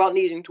without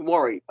needing to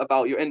worry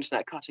about your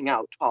internet cutting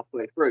out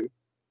halfway through?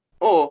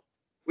 Or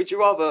would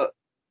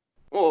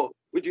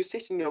you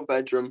sit in your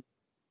bedroom,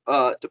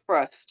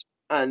 depressed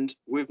and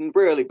with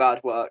really bad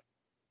work,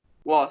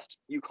 whilst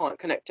you can't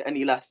connect to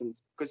any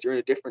lessons because you're in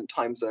a different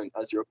time zone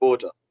as your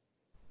boarder?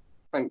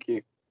 Thank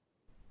you.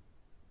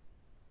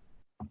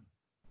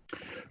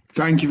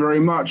 Thank you very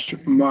much,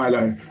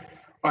 Milo.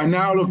 I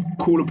now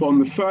call upon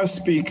the first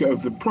speaker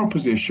of the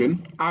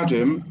proposition,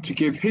 Adam, to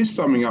give his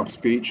summing up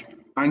speech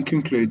and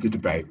conclude the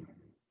debate.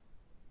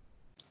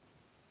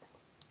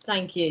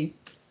 Thank you.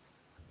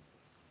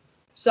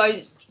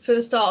 So for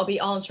the start, I'll be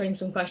answering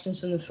some questions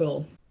from the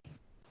floor.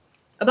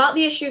 About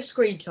the issue of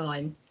screen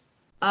time,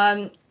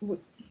 So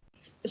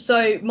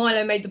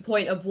Milo made the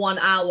point of 1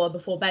 hour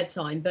before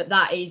bedtime, but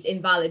that is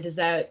invalid as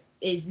there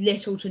is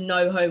little to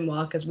no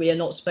homework as we are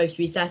not supposed to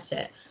be set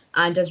it.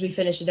 And as we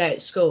finish a day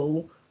at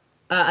school,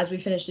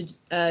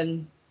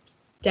 day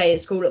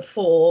at school at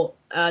 4,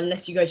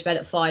 unless you go to bed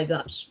at 5,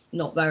 that's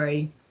not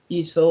very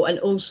useful. And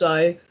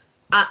also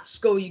at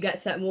school you get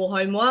set more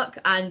homework,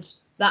 and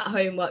that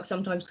homework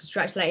sometimes can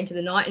stretch late into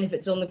the night, and if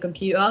it's on the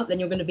computer then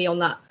you're going to be on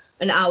that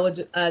an hour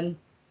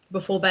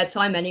before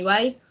bedtime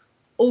anyway.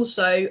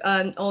 Also,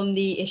 on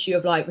the issue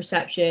of like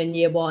reception,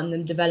 year 1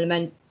 and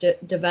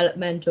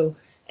developmental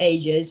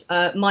ages,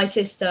 my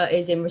sister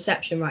is in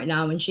reception right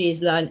now, and she's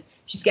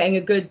getting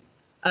a good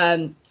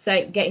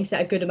getting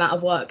set a good amount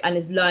of work, and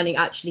is learning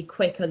actually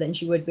quicker than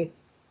she would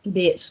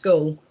be at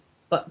school,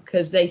 but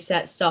because they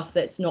set stuff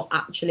that's not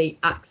actually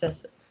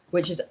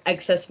which is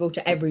accessible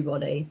to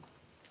everybody.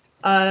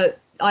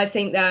 I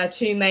think there are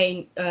 2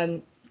 main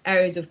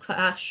areas of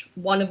clash,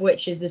 one of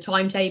which is the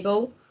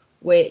timetable,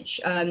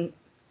 which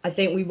I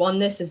think we won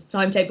this, as the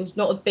timetable's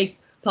not a big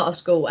part of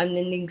school, and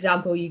then the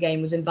example you gave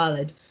was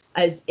invalid,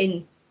 as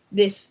in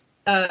this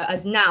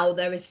as now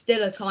there is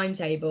still a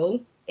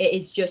timetable, it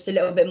is just a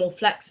little bit more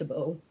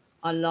flexible,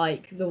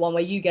 unlike the one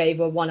where you gave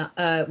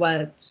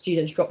where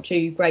students dropped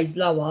 2 grades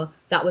lower.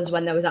 That was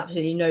when there was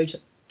absolutely no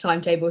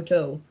timetable at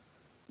all.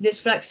 This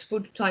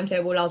flexible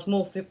timetable allows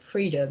more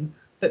freedom,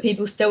 but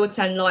people still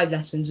attend live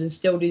lessons and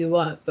still do the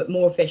work, but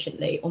more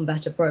efficiently on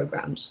better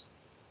programs.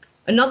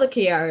 Another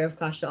key area of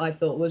clash that I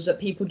thought was that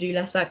people do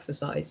less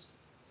exercise.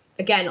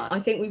 Again, I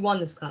think we won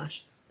this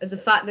clash, as the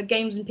fact that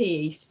games and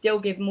PE still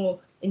give more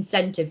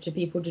incentive to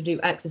people to do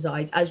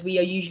exercise, as we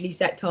are usually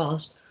set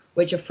tasks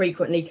which are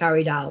frequently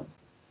carried out.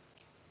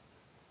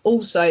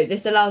 Also,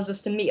 this allows us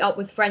to meet up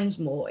with friends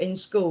more. In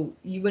school,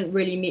 you wouldn't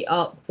really meet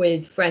up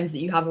with friends that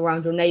you have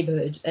around your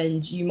neighbourhood,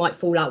 and you might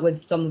fall out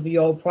with some of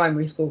your old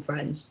primary school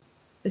friends.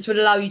 This would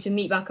allow you to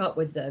meet back up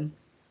with them.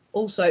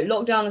 Also,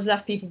 lockdown has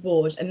left people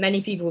bored, and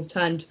many people have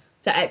turned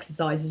to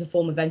exercise as a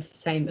form of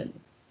entertainment.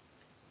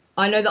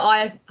 I know that I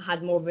have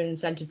had more of an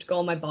incentive to go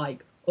on my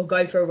bike or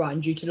go for a run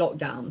due to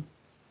lockdown.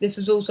 This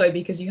is also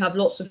because you have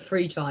lots of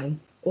free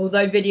time.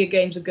 Although video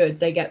games are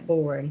good, they get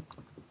boring.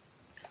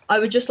 I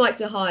would just like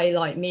to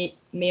highlight me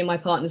and my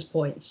partner's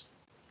points.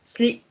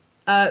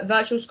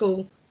 Virtual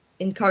school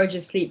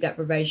encourages sleep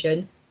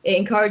deprivation.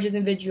 It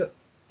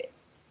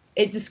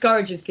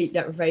discourages sleep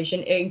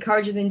deprivation. It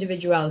encourages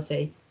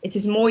individuality. It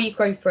is more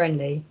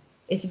eco-friendly.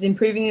 It is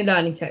improving the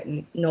learning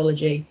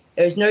technology.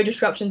 There is no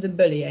disruptions in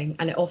bullying,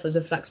 and it offers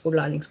a flexible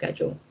learning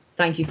schedule.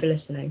 Thank you for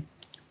listening.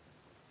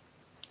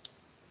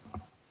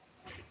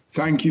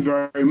 Thank you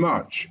very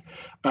much.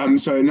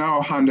 So now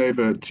I'll hand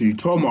over to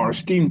Tom, our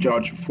esteemed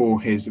judge,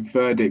 for his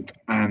verdict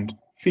and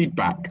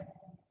feedback.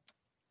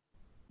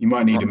 You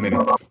might need a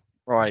minute.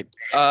 Right.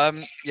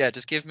 Yeah,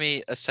 just give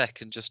me a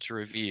second just to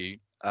review.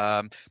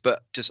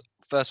 But just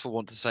first of all,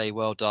 want to say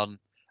well done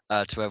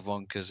to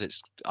everyone, because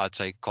it's, I'd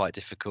say, quite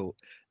difficult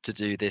to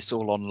do this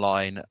all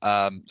online.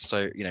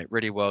 So, you know,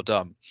 really well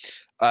done.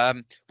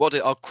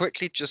 I'll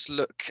quickly just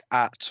look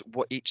at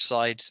what each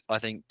side I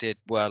think did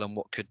well and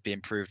what could be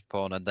improved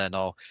upon, and then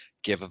I'll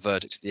give a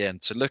verdict at the end.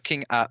 So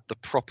looking at the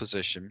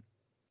proposition,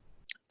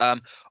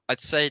 I'd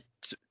say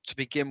to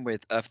begin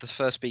with, for the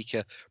first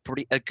speaker,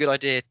 probably a good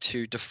idea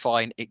to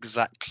define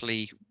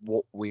exactly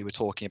what we were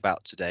talking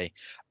about today.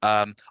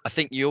 I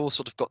think you all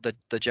sort of got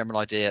the general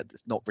idea.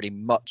 There's not really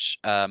much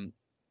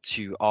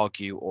to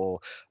argue or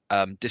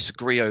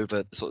disagree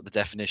over sort of the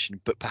definition,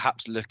 but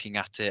perhaps looking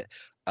at it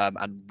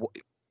and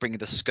bringing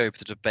the scope of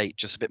the debate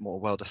just a bit more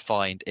well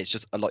defined, it's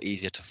just a lot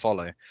easier to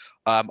follow.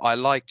 I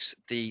liked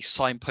the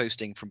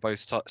signposting from both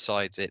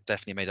sides. It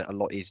definitely made it a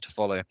lot easier to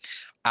follow,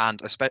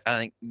 and I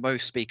think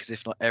most speakers,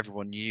 if not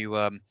everyone,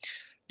 you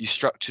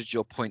structured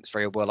your points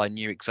very well. I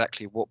knew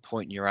exactly what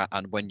point you're at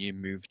and when you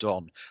moved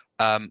on.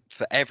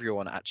 For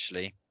everyone,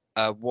 actually,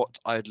 what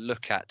I'd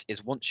look at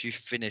is once you've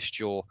finished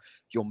your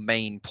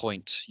main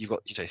point, you've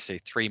got, say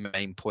 3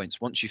 main points.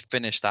 Once you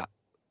finish that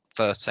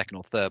first, second,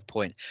 or third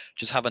point,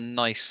 just have a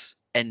nice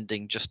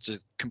ending just to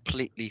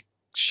completely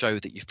show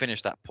that you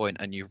finished that point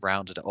and you've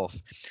rounded it off,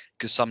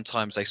 because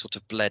sometimes they sort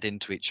of bled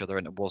into each other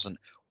and it wasn't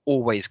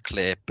always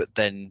clear, but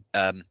then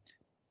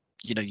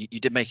you know, you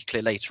did make it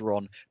clear later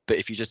on, but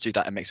if you just do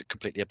that, it makes it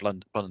completely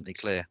abundantly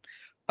clear.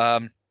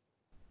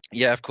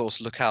 Yeah, of course,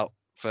 look out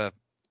for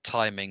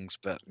timings,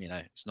 but you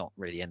know, it's not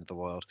really the end of the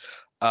world.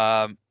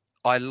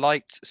 I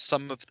liked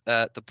some of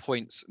the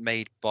points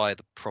made by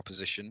the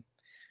proposition.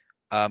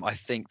 I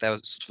think there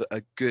was sort of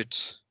a good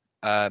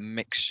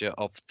mixture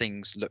of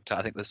things looked at.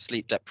 I think the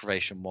sleep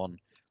deprivation one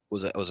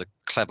was a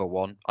clever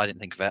one. I didn't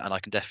think of it, and I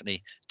can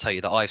definitely tell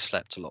you that I've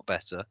slept a lot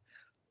better,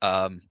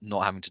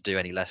 not having to do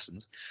any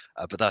lessons,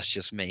 but that's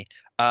just me.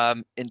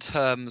 In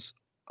terms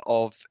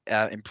of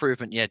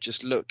improvement, yeah,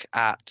 just look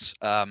at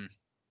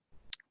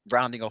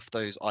rounding off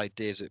those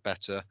ideas a bit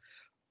better,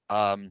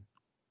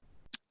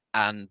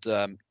 and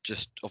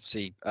just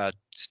obviously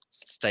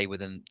stay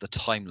within the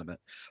time limit.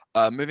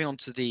 Moving on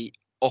to the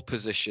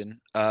opposition,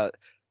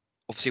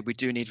 obviously we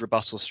do need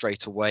rebuttal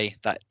straight away.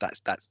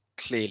 That's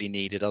clearly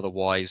needed.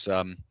 Otherwise,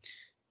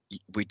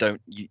 we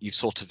don't. You've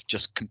sort of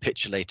just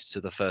capitulated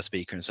to the first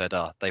speaker and said,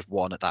 they've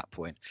won at that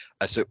point.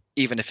 So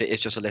even if it is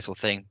just a little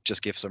thing,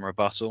 just give some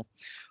rebuttal.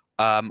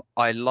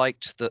 I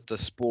liked the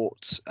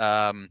sport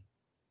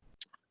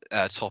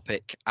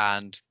topic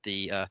and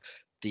the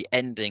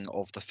ending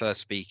of the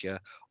first speaker.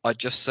 I'd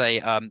just say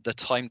the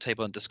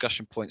timetable and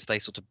discussion points, they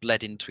sort of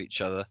bled into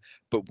each other,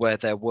 but where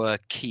there were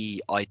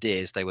key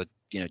ideas, they were,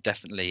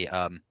 definitely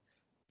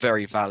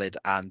very valid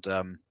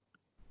and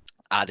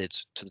added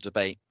to the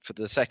debate. For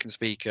the second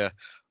speaker,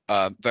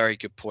 very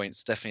good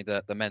points.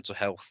 Definitely the mental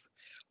health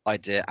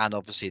idea, and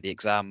obviously the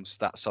exams.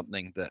 That's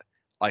something that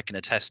I can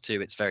attest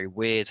to. It's very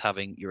weird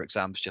having your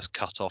exams just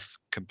cut off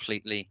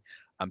completely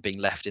and being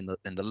left in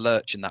the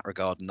lurch in that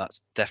regard, and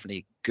that's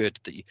definitely good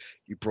that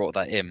you brought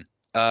that in.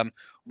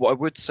 What I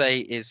would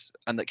say is,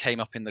 and that came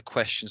up in the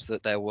questions,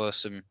 that there were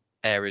some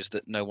areas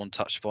that no one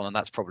touched upon, and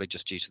that's probably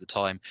just due to the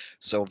time.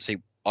 So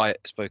obviously I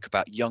spoke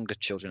about younger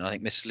children. I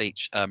think Miss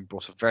Leach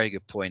brought a very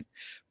good point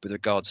with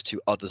regards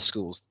to other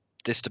schools.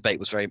 This debate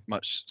was very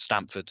much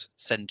Stamford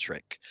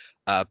centric,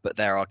 but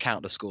there are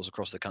countless schools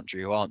across the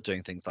country who aren't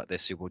doing things like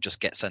this, who will just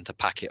get sent a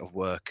packet of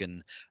work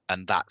and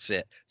that's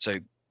it. So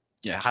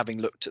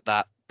having looked at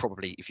that,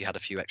 probably if you had a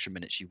few extra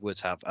minutes, you would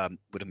have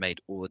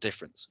made all the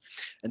difference.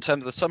 In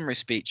terms of the summary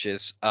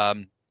speeches,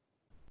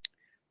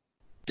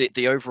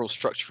 the overall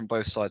structure from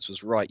both sides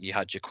was right. You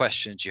had your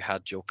questions, you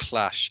had your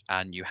clash,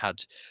 and you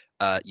had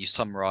you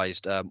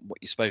summarised what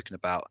you've spoken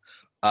about.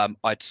 I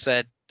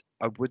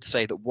would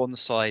say that one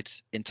side,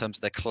 in terms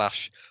of their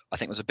clash, I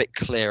think was a bit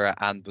clearer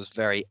and was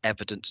very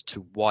evident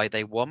to why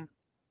they won.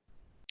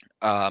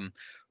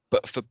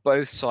 But for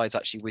both sides,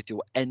 actually, with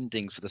your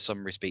endings for the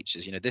summary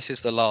speeches, this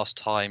is the last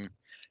time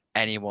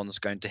anyone's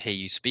going to hear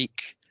you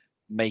speak.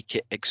 Make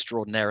it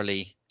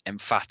extraordinarily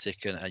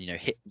emphatic and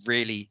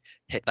really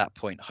hit that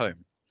point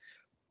home.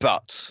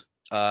 But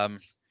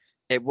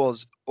it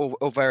was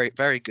all very,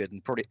 very good,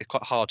 and probably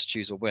quite hard to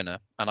choose a winner.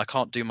 And I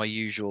can't do my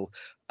usual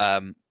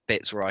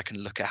bits where I can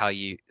look at how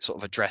you sort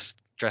of address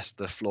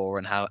the floor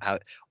and how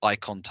eye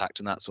contact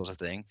and that sort of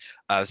thing.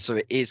 So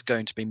it is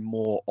going to be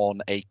more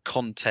on a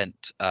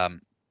content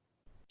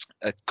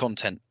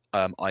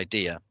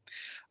idea.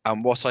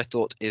 And what I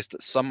thought is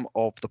that some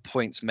of the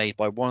points made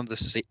by one of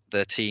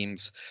the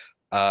teams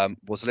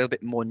was a little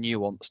bit more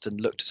nuanced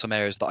and looked at some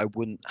areas that I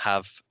wouldn't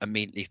have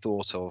immediately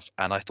thought of.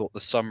 And I thought the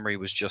summary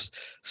was just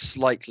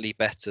slightly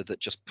better, that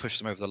just pushed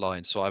them over the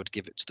line. So I would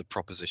give it to the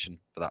proposition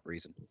for that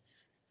reason.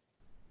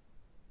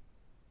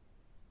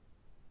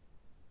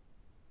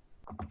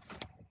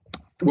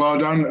 Well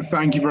done.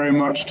 Thank you very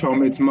much,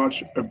 Tom. It's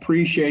much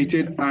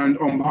appreciated. And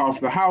on behalf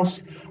of the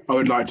House, I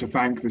would like to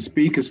thank the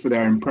speakers for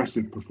their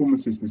impressive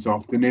performances this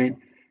afternoon.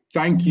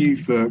 Thank you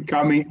for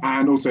coming.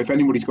 And also, if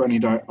anybody's got any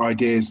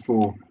ideas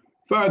for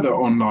further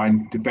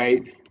online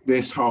debate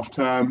this half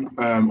term,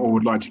 or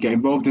would like to get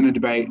involved in a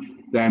debate,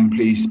 then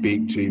please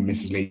speak to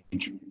Mrs.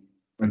 Leach.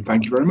 And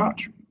thank you very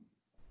much.